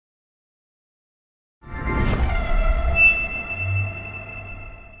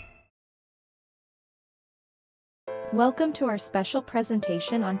Welcome to our special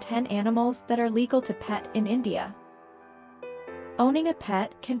presentation on 10 animals that are legal to pet in India. Owning a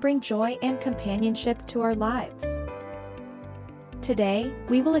pet can bring joy and companionship to our lives. Today,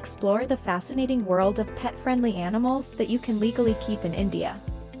 we will explore the fascinating world of pet-friendly animals that you can legally keep in India.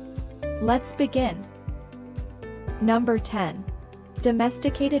 Let's begin. Number 10.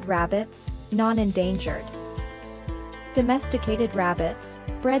 Domesticated rabbits, non-endangered. Domesticated rabbits,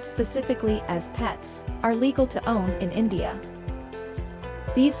 bred specifically as pets, are legal to own in India.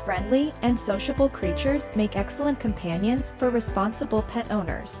 These friendly and sociable creatures make excellent companions for responsible pet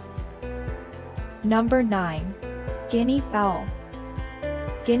owners. Number 9. Guinea fowl.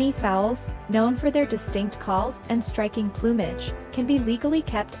 Guinea fowls, known for their distinct calls and striking plumage, can be legally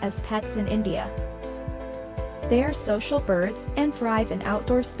kept as pets in India. They are social birds and thrive in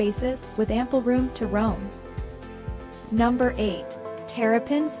outdoor spaces with ample room to roam. Number 8.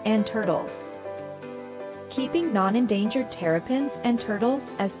 Terrapins and turtles. Keeping non-endangered terrapins and turtles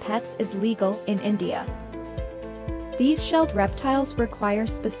as pets is legal in India. These shelled reptiles require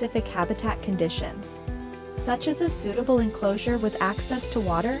specific habitat conditions, such as a suitable enclosure with access to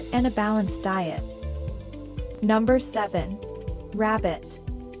water and a balanced diet. Number 7. Rabbit.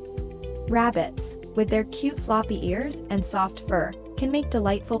 Rabbits, with their cute floppy ears and soft fur, can make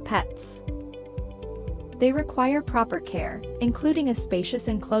delightful pets. They require proper care, including a spacious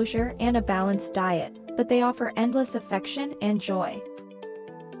enclosure and a balanced diet, but they offer endless affection and joy.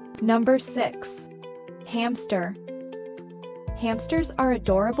 Number 6. Hamster. Hamsters are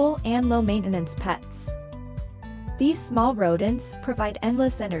adorable and low-maintenance pets. These small rodents provide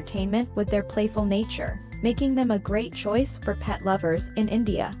endless entertainment with their playful nature, making them a great choice for pet lovers in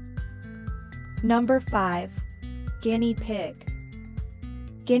India. Number 5. Guinea pig.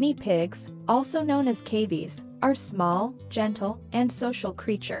 Guinea pigs, also known as cavies, are small, gentle, and social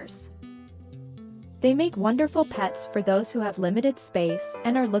creatures. They make wonderful pets for those who have limited space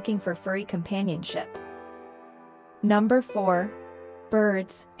and are looking for furry companionship. Number 4.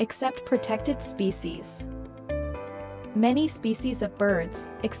 Birds, except protected species. Many species of birds,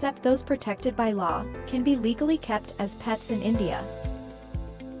 except those protected by law, can be legally kept as pets in India.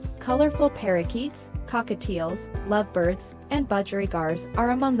 Colorful parakeets, cockatiels, lovebirds, and budgerigars are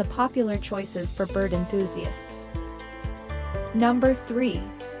among the popular choices for bird enthusiasts. Number 3.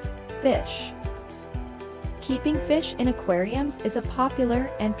 Fish. Keeping fish in aquariums is a popular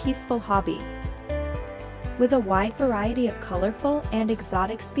and peaceful hobby. With a wide variety of colorful and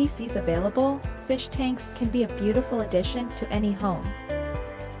exotic species available, fish tanks can be a beautiful addition to any home.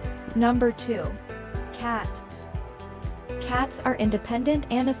 Number 2. Cat. Cats are independent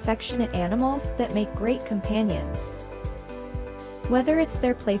and affectionate animals that make great companions. Whether it's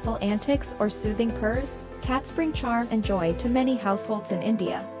their playful antics or soothing purrs, cats bring charm and joy to many households in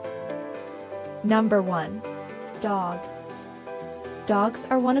India. Number 1. Dog. Dogs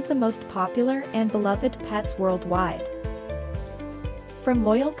are one of the most popular and beloved pets worldwide. From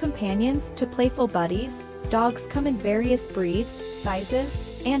loyal companions to playful buddies, dogs come in various breeds, sizes,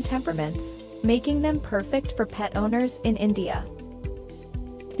 and temperaments, making them perfect for pet owners in India.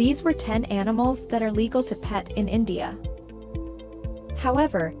 These were 10 animals that are legal to pet in India.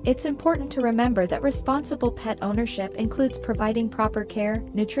 However, it's important to remember that responsible pet ownership includes providing proper care,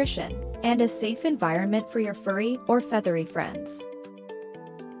 nutrition, and a safe environment for your furry or feathery friends.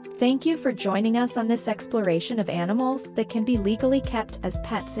 Thank you for joining us on this exploration of animals that can be legally kept as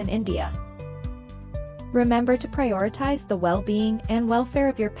pets in India. Remember to prioritize the well-being and welfare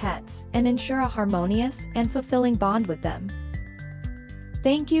of your pets and ensure a harmonious and fulfilling bond with them.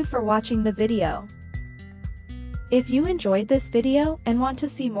 Thank you for watching the video. If you enjoyed this video and want to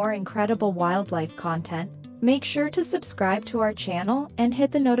see more incredible wildlife content, make sure to subscribe to our channel and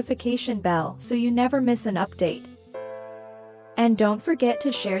hit the notification bell so you never miss an update. And don't forget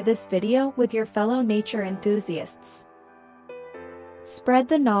to share this video with your fellow nature enthusiasts. Spread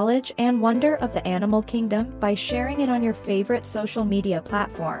the knowledge and wonder of the animal kingdom by sharing it on your favorite social media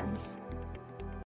platforms.